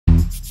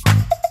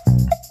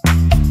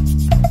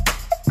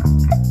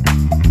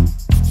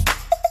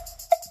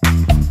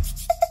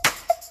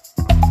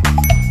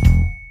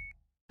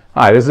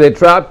Hi, this is a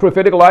Traut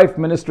Prophetic Life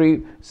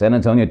Ministry, San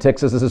Antonio,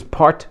 Texas. This is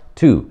part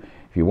 2.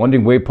 If you're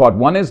wondering where part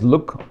 1 is,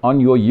 look on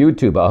your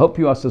YouTube. I hope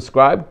you are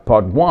subscribed.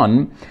 Part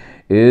 1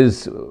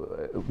 is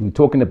we're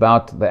talking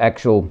about the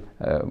actual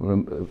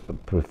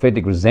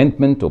prophetic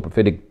resentment or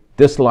prophetic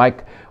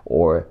dislike,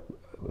 or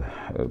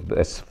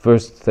as 1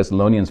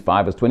 Thessalonians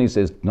 5 verse 20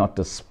 says, not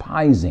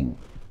despising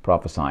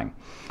prophesying.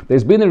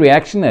 There's been a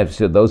reaction, as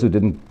to those who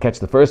didn't catch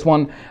the first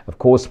one, of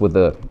course, with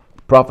the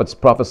prophets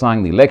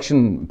prophesying the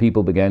election,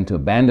 people began to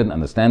abandon,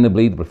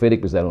 understandably, the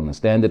prophetic because they don't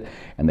understand it,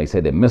 and they say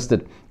they missed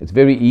it. It's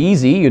very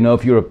easy, you know,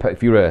 if you're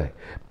a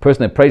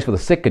person that prays for the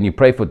sick and you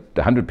pray for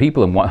 100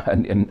 people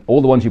and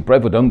all the ones you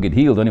pray for don't get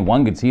healed, only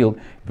one gets healed,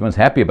 everyone's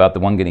happy about the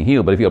one getting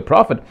healed. But if you're a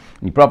prophet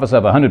and you prophesy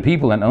of 100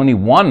 people and only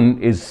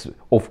one is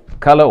off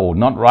color or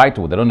not right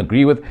or they don't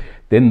agree with,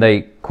 then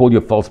they call you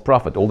a false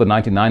prophet. All the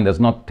 99 does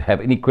not have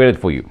any credit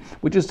for you,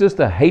 which is just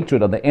a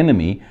hatred of the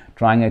enemy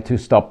trying to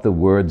stop the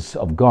words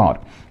of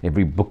God.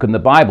 Every book in the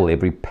Bible,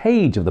 every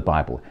page of the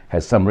Bible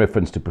has some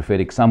reference to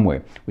prophetic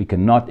somewhere. We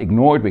cannot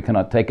ignore it. We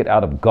cannot take it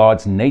out of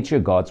God's nature,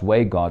 God's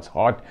way, God's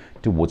heart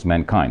towards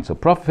mankind. So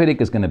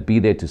prophetic is going to be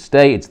there to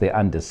stay. It's the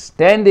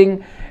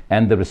understanding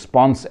and the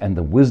response and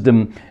the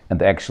wisdom and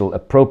the actual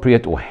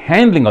appropriate or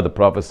handling of the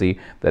prophecy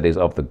that is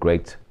of the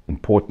great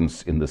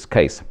importance in this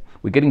case.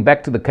 We're getting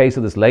back to the case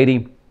of this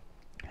lady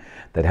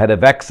that had a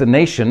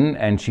vaccination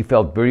and she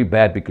felt very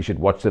bad because she'd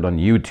watched it on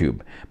YouTube.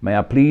 May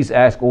I please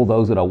ask all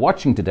those that are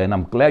watching today, and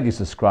I'm glad you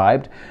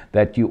subscribed,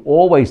 that you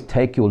always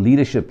take your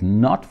leadership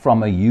not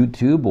from a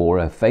YouTube or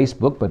a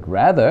Facebook, but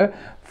rather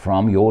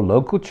from your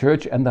local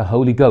church and the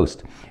Holy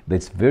Ghost.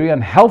 It's very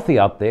unhealthy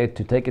out there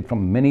to take it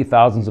from many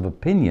thousands of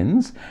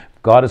opinions.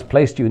 God has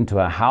placed you into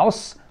a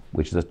house,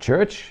 which is a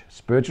church,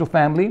 spiritual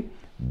family.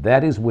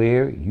 That is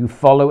where you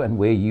follow and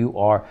where you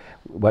are,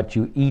 what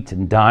you eat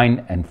and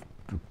dine and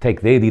take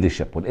their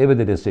leadership, whatever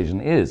the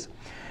decision is.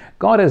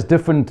 God has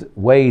different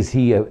ways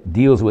He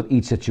deals with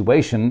each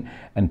situation,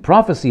 and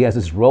prophecy has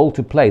its role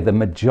to play. The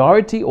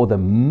majority or the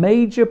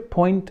major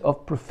point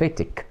of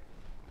prophetic,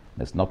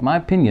 that's not my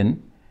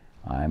opinion,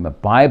 I'm a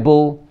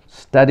Bible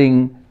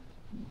studying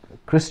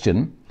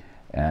Christian,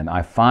 and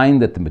I find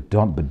that the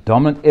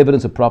dominant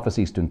evidence of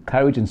prophecy is to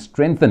encourage and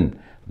strengthen,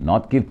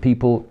 not give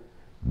people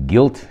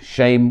guilt,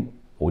 shame,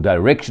 or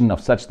direction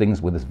of such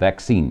things with this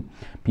vaccine.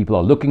 People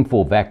are looking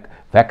for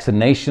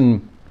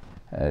vaccination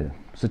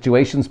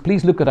situations.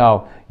 Please look at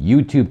our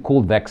YouTube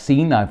called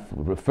Vaccine. I've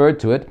referred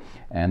to it,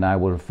 and I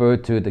will refer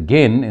to it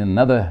again in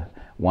another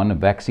one,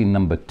 vaccine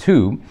number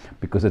 2,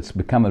 because it's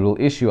become a real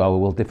issue. I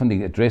will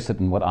definitely address it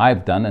in what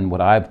I've done and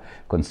what I've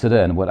considered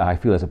and what I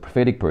feel as a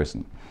prophetic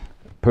person,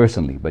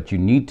 personally. But you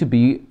need to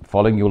be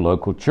following your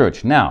local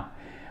church. Now,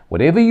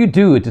 whatever you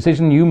do, a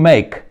decision you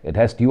make,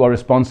 you are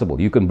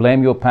responsible. You can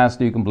blame your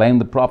pastor, you can blame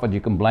the prophet,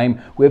 you can blame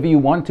whoever you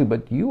want to,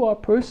 but you are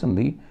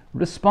personally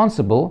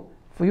responsible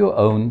for your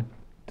own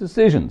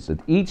decisions.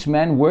 That each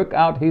man work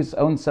out his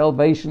own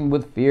salvation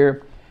with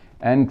fear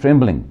and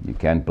trembling. You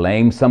can't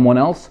blame someone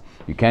else.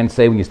 You can't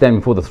say when you stand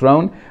before the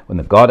throne, when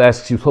the God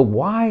asks you, so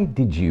why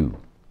did you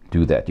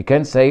do that? You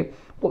can't say,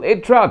 well,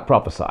 Ed Traut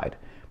prophesied.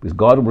 Because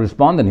God will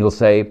respond and He'll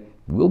say,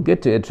 we'll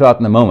get to Ed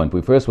Traut in a moment.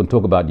 We first want to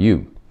talk about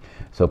you.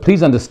 So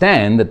please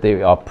understand that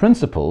there are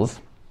principles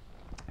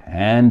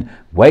and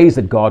ways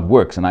that God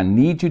works. And I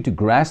need you to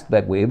grasp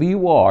that wherever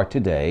you are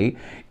today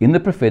in the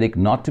prophetic,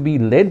 not to be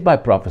led by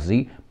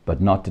prophecy, but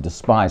not to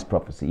despise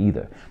prophecy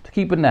either. To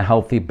keep it in a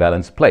healthy,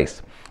 balanced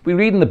place. We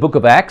read in the book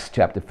of Acts,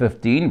 chapter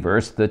 15,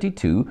 verse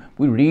 32,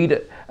 we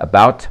read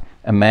about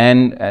a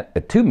man,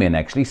 two men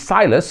actually,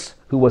 Silas,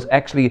 who was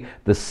actually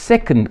the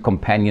second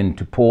companion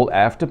to Paul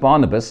after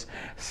Barnabas,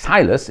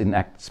 Silas in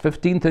Acts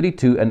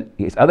 15:32, and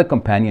his other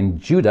companion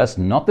Judas,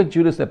 not the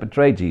Judas that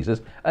betrayed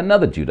Jesus,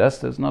 another Judas,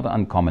 that's not an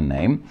uncommon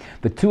name.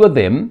 The two of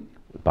them,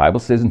 the Bible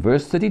says in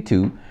verse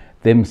 32,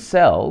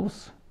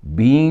 themselves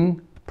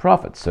being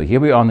prophets. So here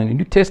we are in the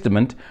New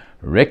Testament,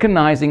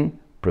 recognizing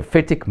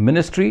prophetic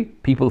ministry,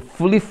 people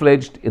fully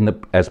fledged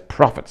as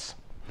prophets.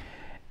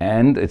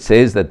 And it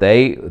says that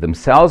they,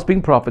 themselves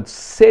being prophets,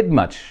 said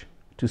much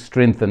to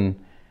strengthen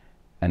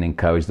and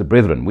encourage the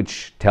brethren,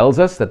 which tells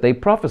us that they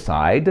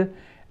prophesied,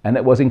 and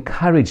it was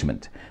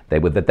encouragement. They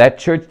were at that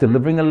church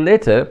delivering a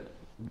letter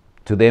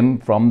to them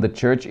from the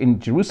church in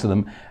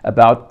Jerusalem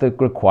about the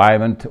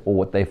requirement or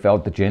what they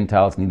felt the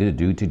Gentiles needed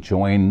to do to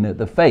join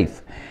the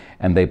faith.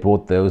 And they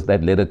brought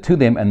that letter to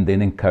them and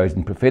then encouraged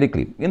them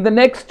prophetically. In the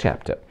next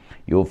chapter,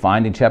 you'll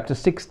find in chapter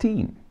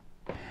 16,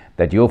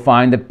 that you'll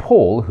find that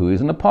Paul, who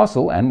is an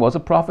apostle and was a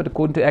prophet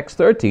according to Acts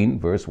 13,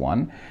 verse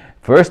 1,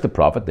 first a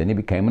prophet, then he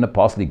became an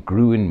apostle. He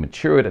grew and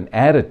matured and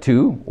added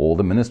to all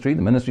the ministry.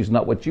 The ministry is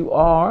not what you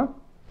are,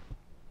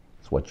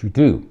 it's what you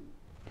do.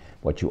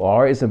 What you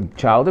are is a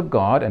child of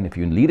God, and if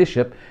you're in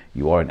leadership,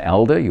 you are an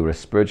elder, you're a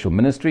spiritual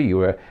ministry,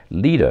 you're a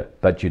leader.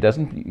 But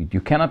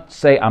you cannot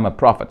say, I'm a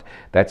prophet.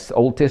 That's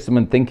Old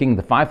Testament thinking.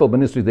 The fivefold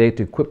ministry is there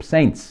to equip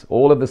saints,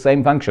 all of the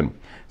same function.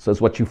 So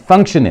it's what you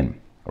function in.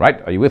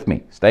 Right? Are you with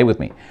me? Stay with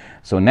me.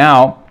 So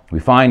now we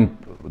find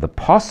the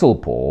Apostle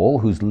Paul,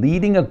 who's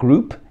leading a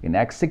group in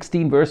Acts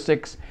 16, verse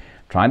 6,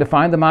 trying to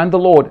find the mind of the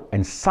Lord,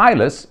 and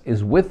Silas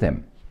is with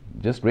him.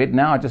 Just read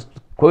now, I just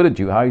quoted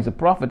you how he's a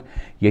prophet,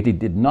 yet he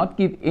did not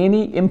give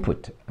any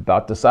input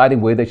about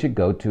deciding where they should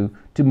go to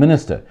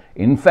minister.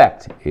 In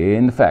fact,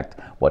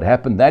 what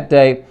happened that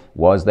day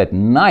was that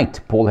night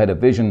Paul had a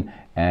vision,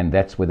 and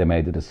that's where they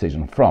made the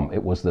decision from.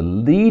 It was the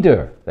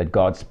leader that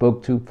God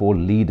spoke to for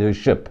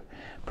leadership.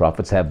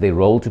 Prophets have their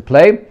role to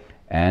play,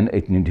 and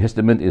the New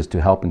Testament is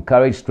to help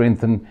encourage,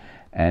 strengthen,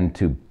 and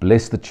to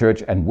bless the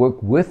church and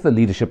work with the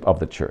leadership of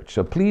the church.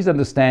 So please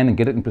understand and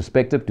get it in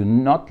perspective. Do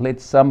not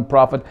let some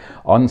prophet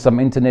on some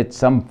internet,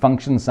 some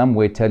function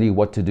somewhere tell you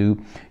what to do.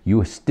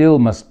 You still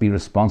must be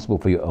responsible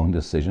for your own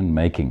decision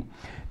making.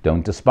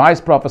 Don't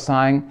despise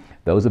prophesying.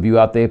 Those of you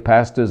out there,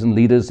 pastors and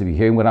leaders, if you're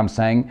hearing what I'm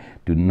saying,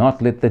 do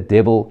not let the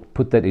devil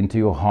put that into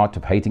your heart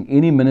of hating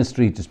any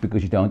ministry just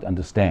because you don't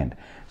understand.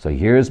 So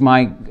here's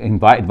my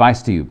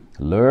advice to you.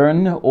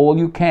 Learn all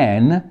you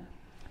can,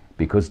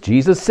 because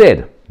Jesus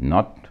said,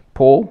 not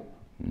Paul,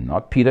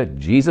 not Peter,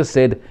 Jesus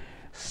said,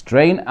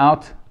 strain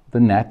out the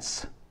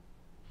gnats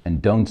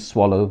and don't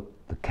swallow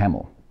the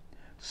camel.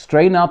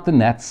 Strain out the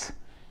gnats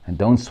and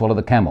don't swallow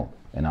the camel.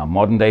 In our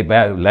modern day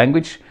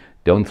language,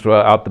 don't throw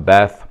out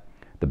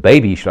the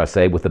baby, should I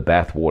say, with the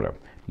bath water.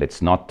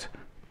 Let's not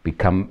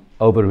become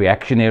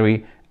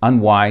overreactionary,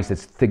 unwise.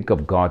 Let's think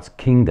of God's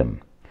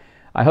kingdom.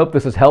 I hope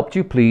this has helped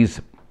you. Please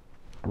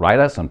write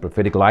us on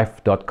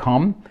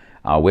propheticlife.com,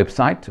 our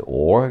website,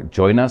 or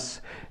join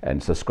us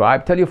and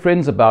subscribe. Tell your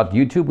friends about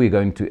YouTube. We're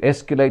going to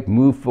escalate,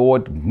 move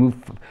forward,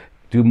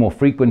 do more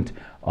frequent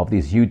of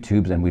these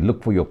YouTubes, and we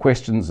look for your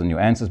questions and your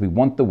answers. We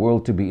want the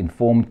world to be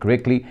informed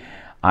correctly.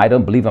 I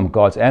don't believe I'm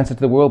God's answer to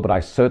the world, but I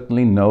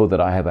certainly know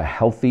that I have a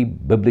healthy,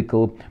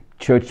 biblical,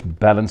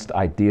 church-balanced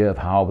idea of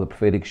how the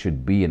prophetic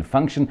should be and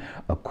function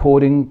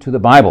according to the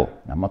Bible.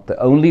 I'm not the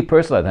only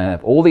person. I don't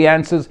have all the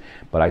answers,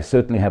 but I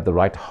certainly have the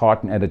right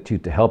heart and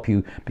attitude to help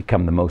you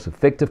become the most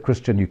effective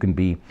Christian you can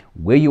be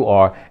where you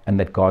are, and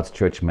that God's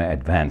church may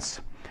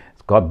advance.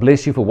 God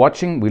bless you for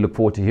watching. We look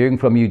forward to hearing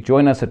from you.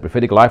 Join us at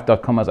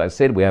propheticlife.com. As I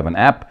said, we have an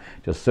app.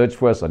 Just search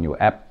for us on your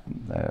app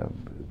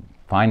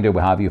finder,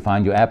 however you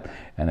find your app,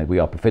 and we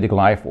are Prophetic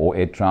Life or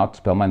Ed Traut.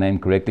 Spell my name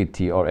correctly,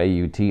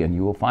 T-R-A-U-T, and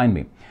you will find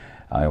me.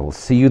 I will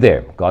see you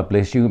there. God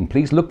bless you, and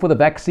please look for the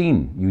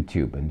vaccine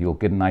YouTube, and you'll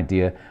get an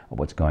idea of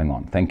what's going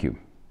on. Thank you.